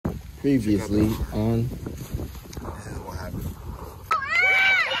Previously on. This is what happened.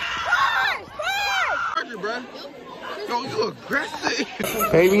 Charger, bro. Yo, you aggressive.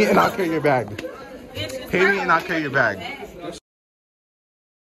 Pay me and I'll carry your bag. Pay me and I'll carry your bag.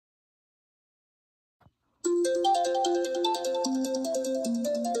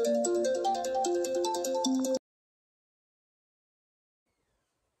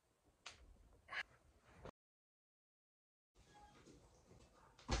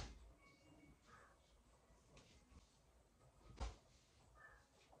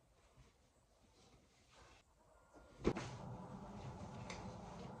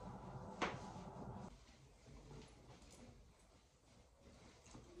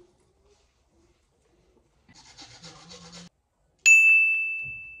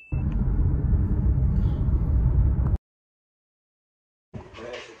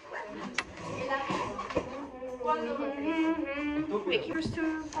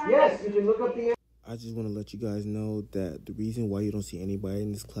 Yes, you can look up the. I just want to let you guys know that the reason why you don't see anybody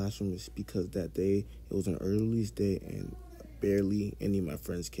in this classroom is because that day it was an early release day and barely any of my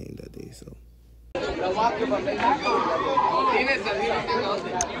friends came that day. So.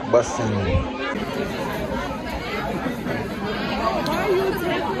 Busting.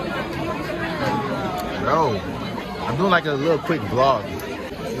 Bro, I'm doing like a little quick vlog.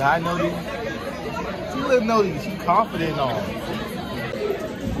 See how I know these? You little know these. You confident on.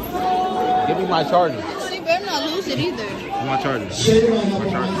 Give me my charger. So you better not lose it either. My charger. My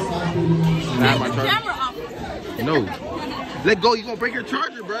charger. Can I have my charger? No. Let go. You gonna break your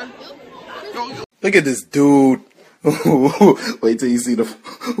charger, bro. Yo. Look at this dude. Wait till you see the.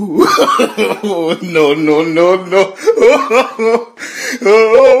 No.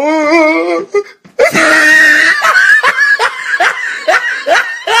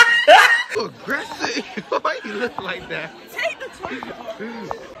 Aggressive. Why you look like that? Take the charger.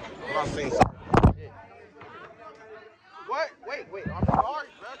 I'm not saying something. What? Wait. I'm sorry,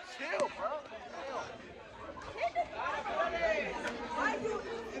 bro. Chill, bro. Chill.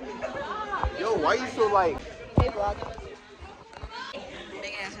 Yo, why you so like? Hey, vlog.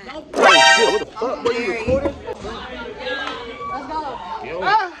 Big ass head. Oh shit! What the fuck? What you recording? Let's go. Yo,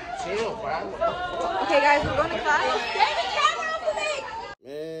 chill, bro. Okay, guys, we're going to class. Take the camera off of me.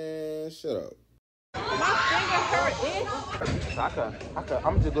 Man, shut up. My finger hurt,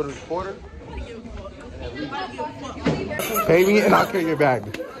 I'm just go to the quarter. Pay me and I'll carry your bag.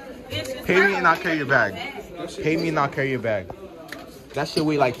 Pay me and I'll carry your bag. Pay me and I'll carry your bag. That shit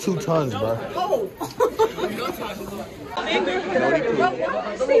weigh like 2 tons, bro. Oh.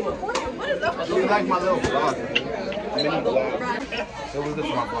 You like my little vlog? Mini vlog. It was just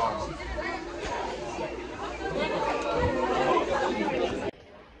my vlog.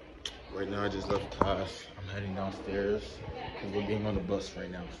 Right now I just left class. I'm heading downstairs because we're being on the bus right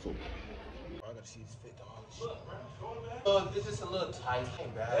now. So I gotta see this fit dog shit. It's just a little tight.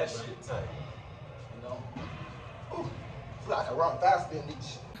 Ain't bad. That shit tight. You know? Ooh, I can run faster than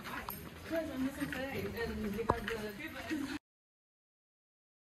these.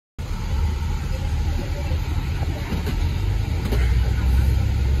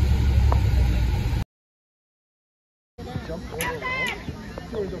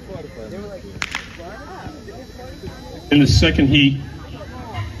 In the second heat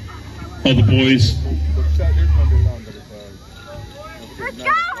of the boys,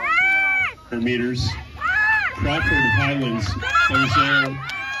 100 meters, Crawford of Highlands, Ozone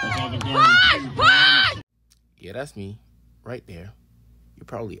of Avant-Garde. Yeah, that's me, right there. You're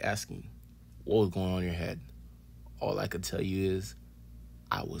probably asking, what was going on in your head? All I could tell you is,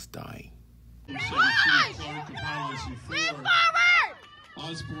 I was dying. Clark of Highlands in 4,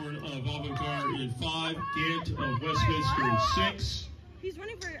 Osborne of Avant-Garde in 5, Gant of Westminster in 6. He's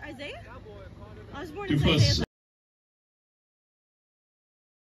running for Isaiah? Osborne is Isaiah.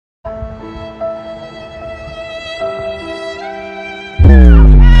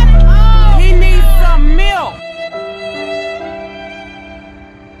 He needs some milk.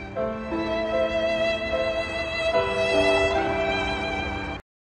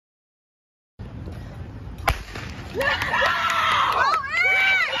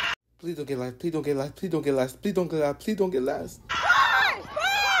 Please don't get last. Please don't get last. Please don't get last. Please don't get last. Please don't get last.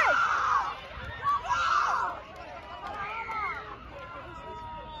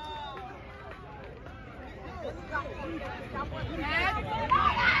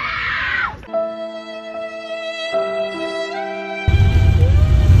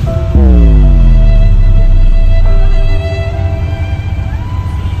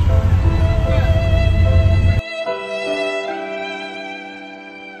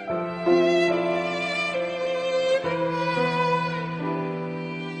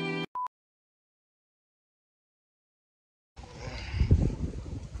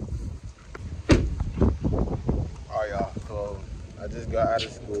 just got out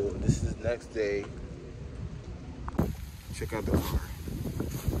of school. This is the next day. Check out the car.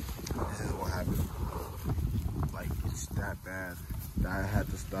 This is what happened. Like, it's that bad that I had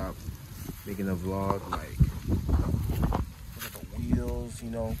to stop making a vlog. Like, look at the wheels,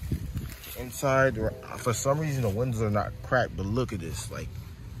 you know. Inside, for some reason, the windows are not cracked, but look at this. Like,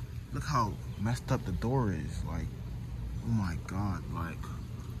 look how messed up the door is. Like, oh my God. Like,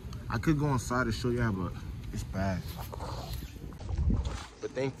 I could go inside to show you, but it's bad.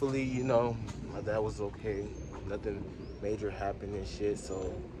 But thankfully, you know, my dad was okay. Nothing major happened and shit,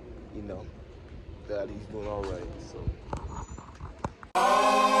 so, you know, that he's doing all right, so.